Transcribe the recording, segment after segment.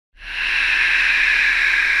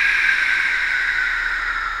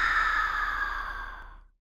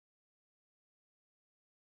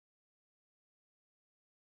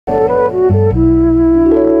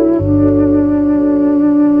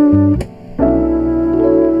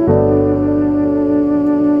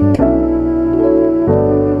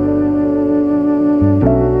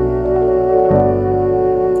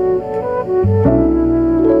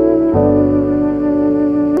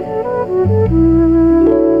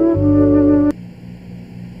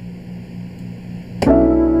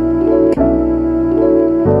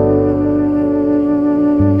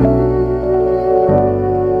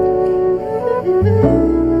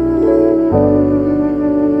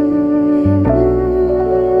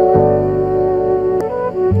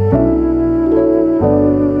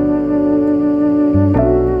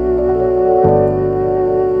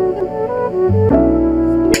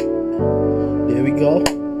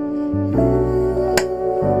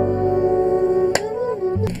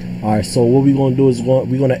Alright, so what we're gonna do is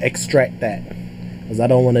we're gonna extract that, because I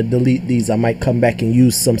don't want to delete these. I might come back and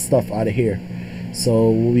use some stuff out of here. So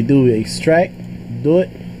what we do, we extract, do it.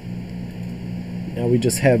 Now we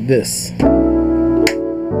just have this.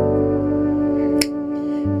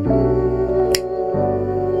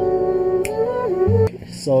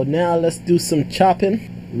 So now let's do some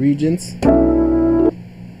chopping regions.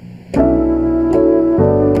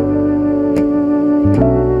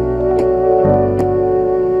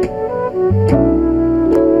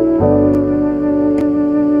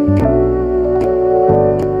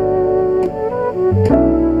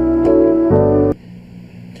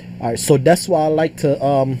 Alright, so that's why I like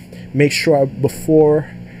to make sure before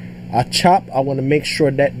I chop, I want to make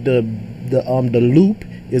sure that the loop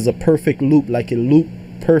is a perfect loop, like it loop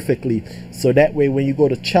perfectly, so that way when you go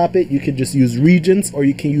to chop it, you can just use regions or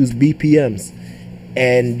you can use BPMs,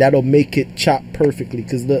 and that'll make it chop perfectly.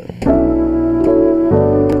 Because the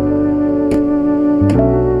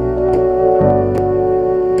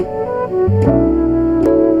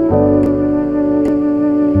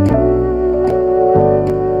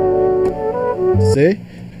see.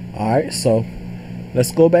 Alright, so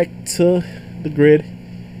let's go back to the grid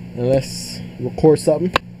and let's record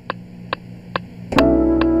something.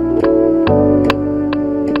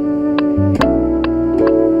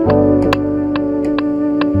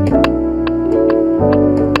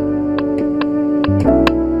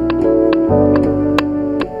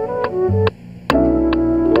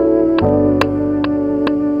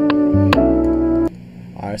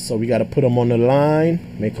 So we got to put them on the line,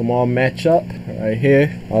 make them all match up right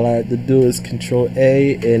here. All I have to do is Control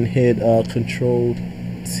A and hit Control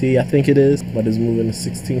T, I think it is, but it's moving to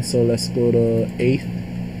 16. So let's go to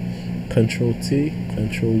 8th, Control T,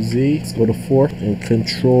 Control Z. Let's go to 4th and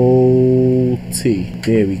Control T.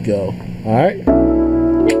 There we go. All right.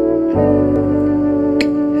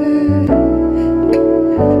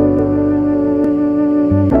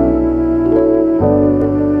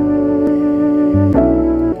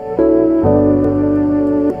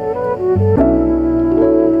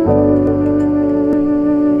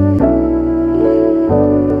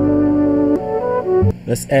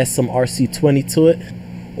 Let's add some RC20 to it,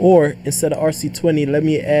 or instead of RC20, let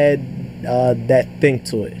me add that thing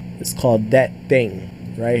to it. It's called That Thing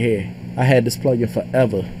right here. I had this plugin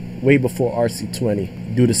forever, way before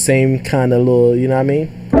RC20. Do the same kind of little, you know what I mean?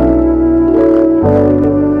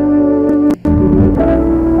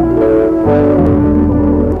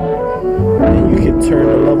 And you can turn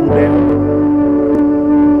the level down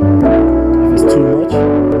if it's too much.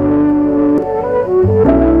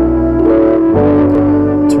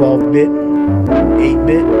 12-bit,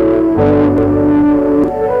 8-bit.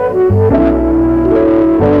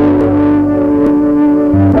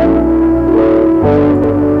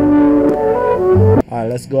 Alright,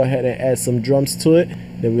 let's go ahead and add some drums to it.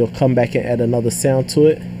 Then we'll come back and add another sound to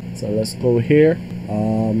it. So let's go here.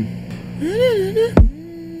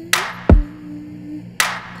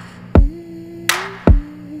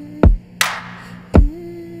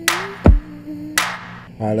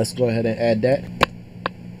 Alright, let's go ahead and add that.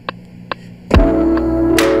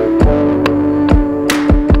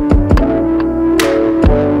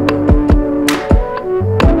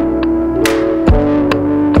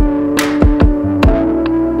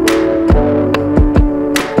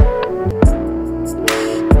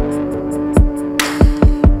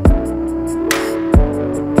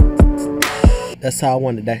 That's how I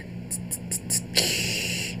wanted that.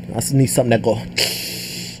 I just need something that go.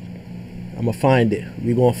 I'm gonna find it.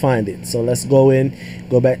 We're gonna find it. So let's go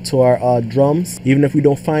back to our drums. Even if we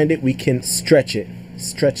don't find it, we can stretch it.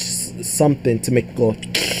 Stretch something to make it go.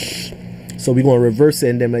 So we're gonna reverse it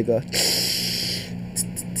and then make a.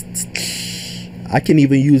 I can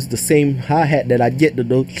even use the same hi-hat that I get to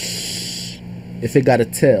do if it got a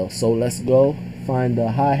tail. So let's go find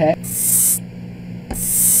the hi-hat.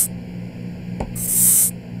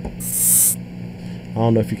 I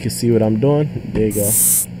don't know if you can see what I'm doing. There you go.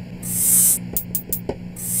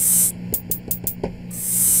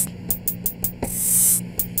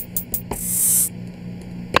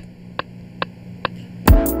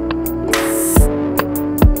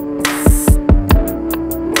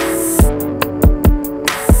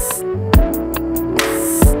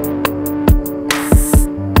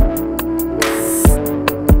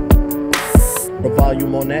 The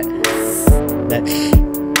volume on that.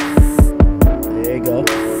 There you go.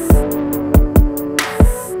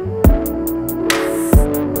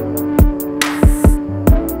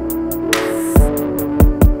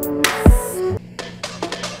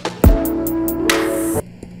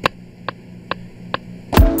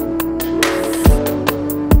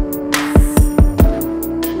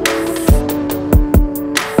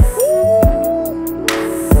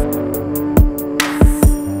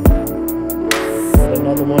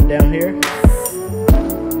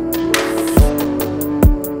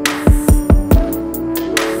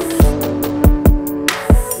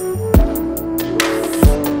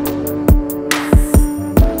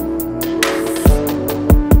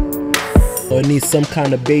 some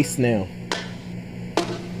kind of bass now.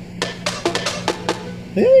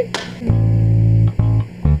 Hey.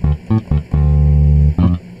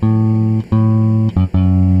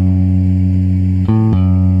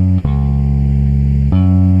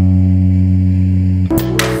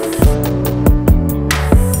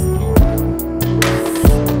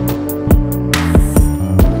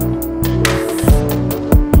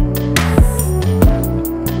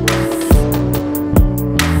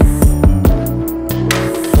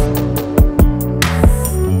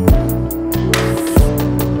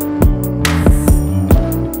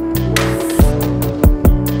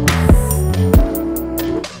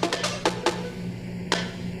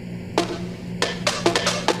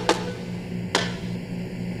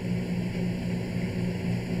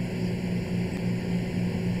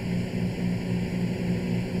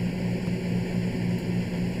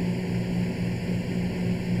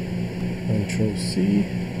 Control C.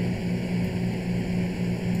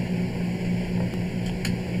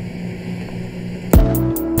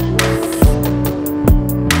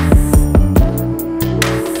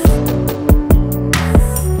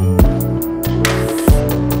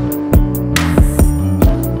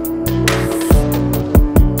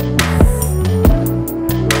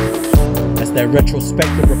 That's that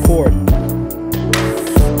retrospective record.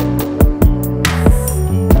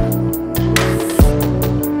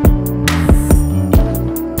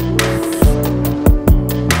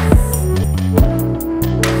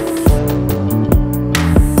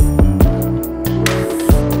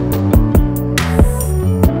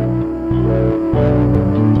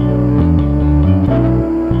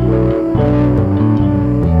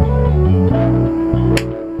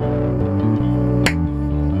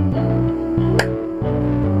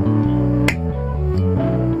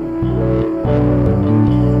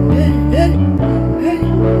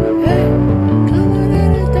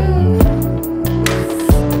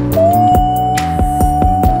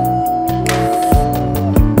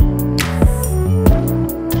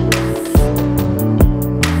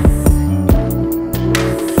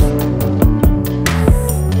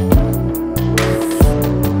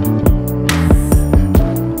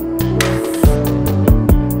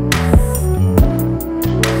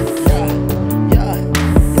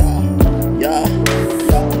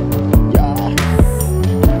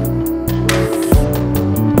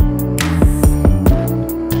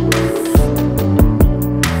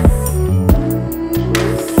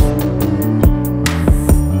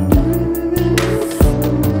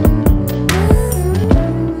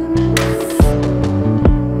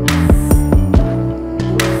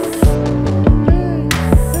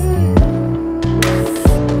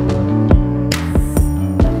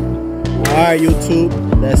 Alright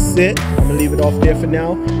YouTube, that's it. I'm gonna leave it off there for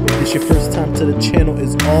now. If this your first time to the channel,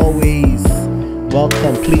 as always,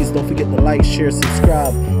 welcome. Please don't forget to like, share,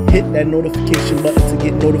 subscribe, hit that notification button to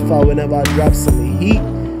get notified whenever I drop some heat.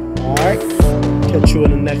 Alright, catch you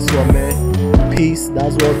in the next one, man. Peace,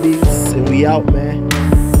 Doswellbeats, and we out, man.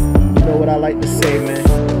 You know what I like to say, man,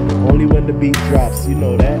 only when the beat drops, you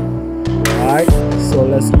know that. Alright, so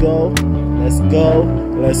let's go, let's go,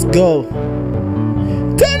 let's go.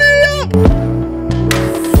 Turn it up!